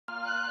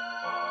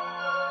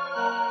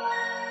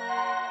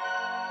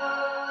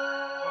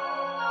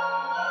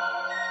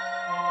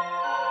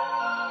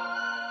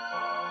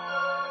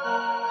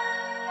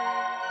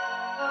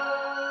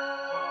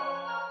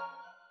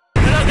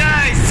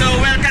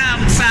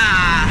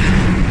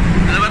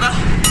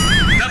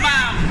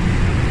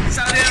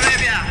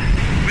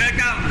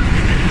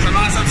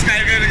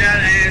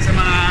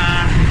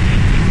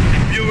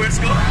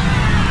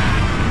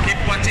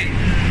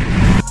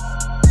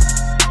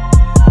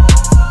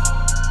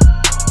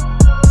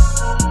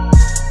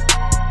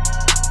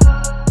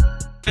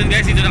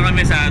dito na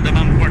kami sa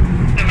Dammam Port.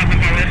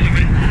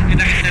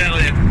 Kita-kita na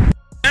ulit.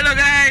 Hello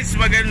guys,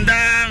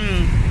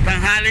 magandang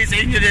tanghali sa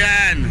inyo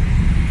diyan.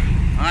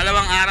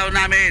 Pangalawang araw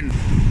namin.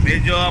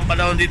 Medyo ang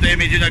panahon dito ay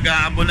medyo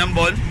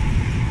nag-aambon-ambon.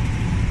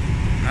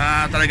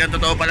 Talagang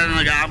totoo pala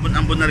na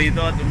nag-aambon-ambon na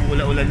rito at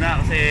umuula-ulan na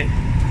kasi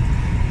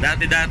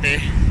dati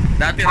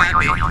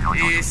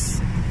is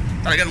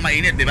talagang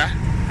mainit, di ba?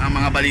 Ang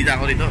mga balita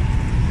ko rito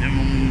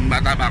yung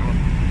bata pa ako.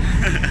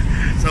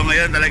 So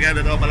ngayon talaga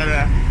totoo pala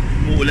na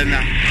umuulan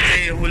na.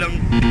 Kasi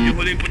yung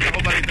huling punta ko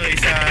pa rito ay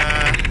sa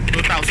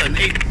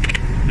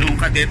 2008 nung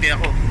kadete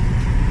ako.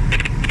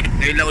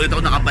 Ngayon lang ulit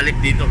ako nakabalik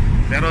dito.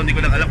 Pero hindi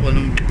ko lang alam kung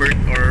anong port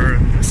or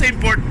same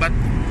port but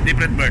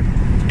different port.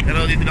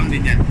 Pero dito lang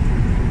din yan.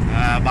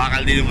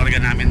 Bakal din yung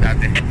karga namin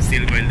dati.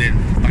 Steel coil din.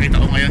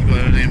 Pakita ko ngayon kung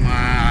ano yung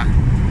mga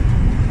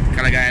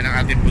kalagayan ng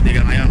ating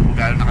pudiga ngayon, kung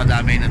gaano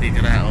nakadami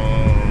natitira o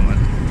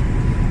ano.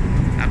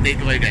 Update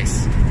ko kayo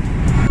guys.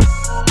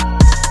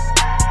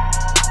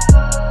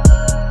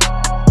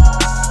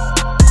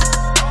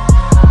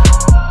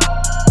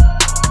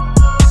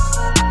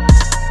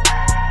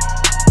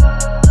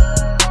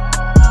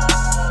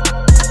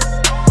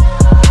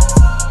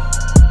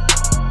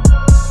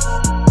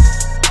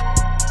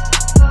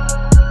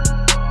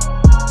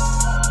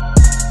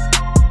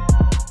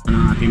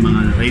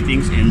 Mga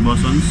ratings and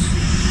bosons,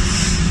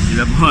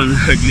 sila po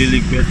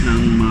nagliligpit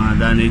ng mga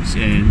damage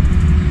and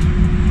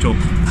choke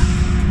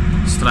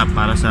strap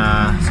para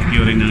sa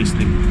securing ng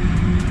slip.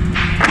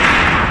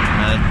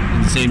 At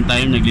at the same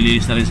time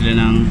naglilinis na rin sila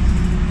ng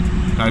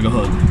cargo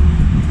hold.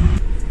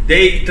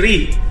 Day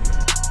 3.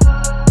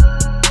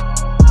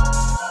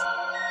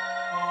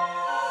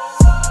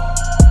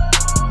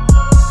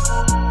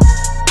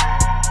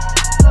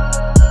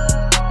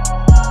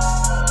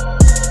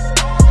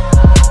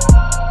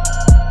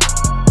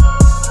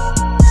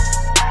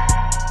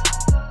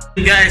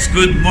 Guys,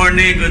 good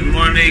morning.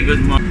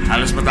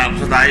 Halos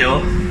matapos na tayo.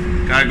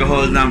 Cargo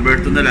hold number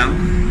 2 na lang.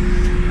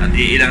 At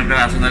ilang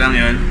peraso na lang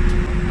yon.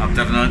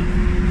 After nun,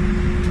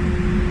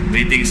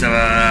 waiting sa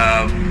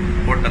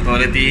Port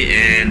Authority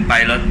and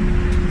pilot.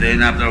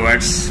 Then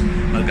afterwards,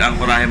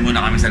 mag-angkorahe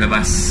muna kami sa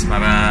labas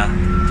para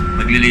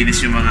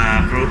maglilinis yung mga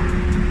crew.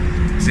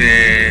 Kasi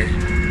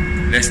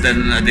less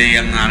than a day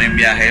ang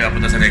aming biyahe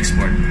papunta sa next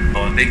port.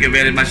 So, thank you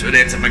very much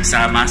ulit sa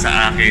pagsama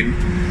sa akin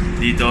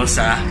dito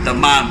sa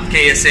Dammam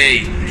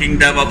KSA,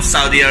 Kingdom of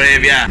Saudi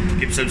Arabia.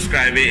 Keep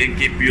subscribing and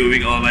keep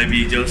viewing all my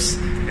videos.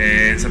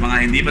 And sa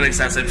mga hindi pa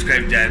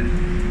nagsasubscribe dyan,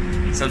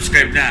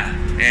 subscribe na.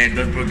 And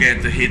don't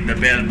forget to hit the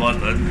bell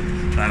button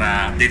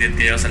para updated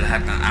kayo sa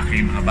lahat ng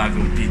aking mga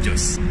bagong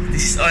videos.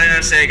 This is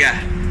Oliver Sega.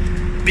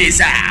 Peace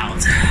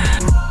out!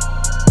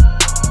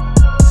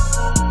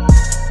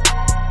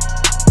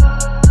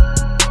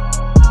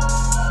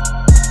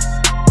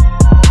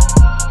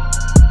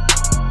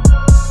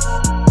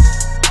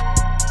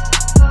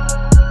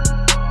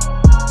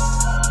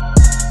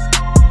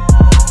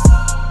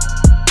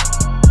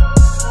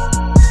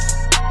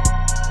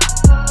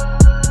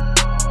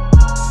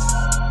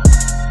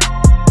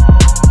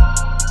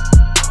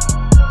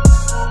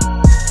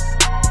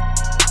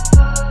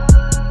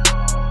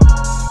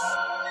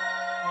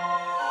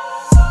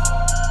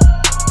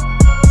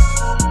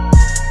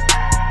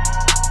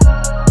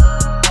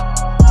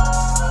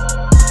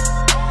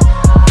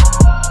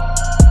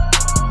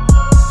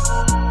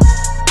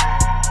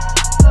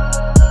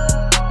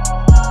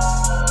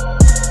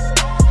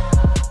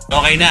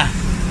 Okay na.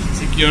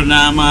 Secure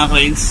na mga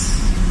cranes.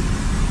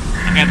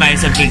 Kaya tayo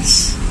sa bridge.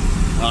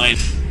 Okay.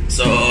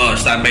 So,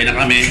 standby na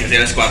kami kasi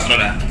alas 4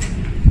 na.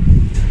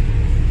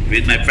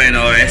 With my friend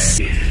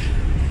OS.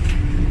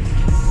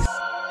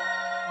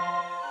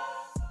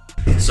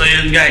 So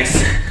yun guys.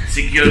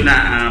 Secure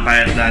na ang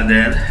pilot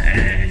ladder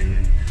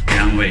and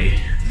gangway.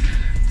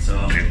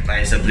 So, okay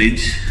tayo sa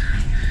bridge.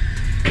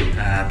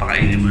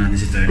 Pakainin muna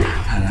natin si Turn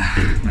para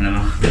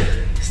malamang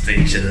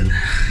straight siya dun.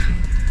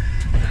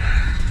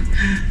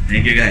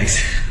 Thank you guys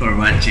for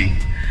watching.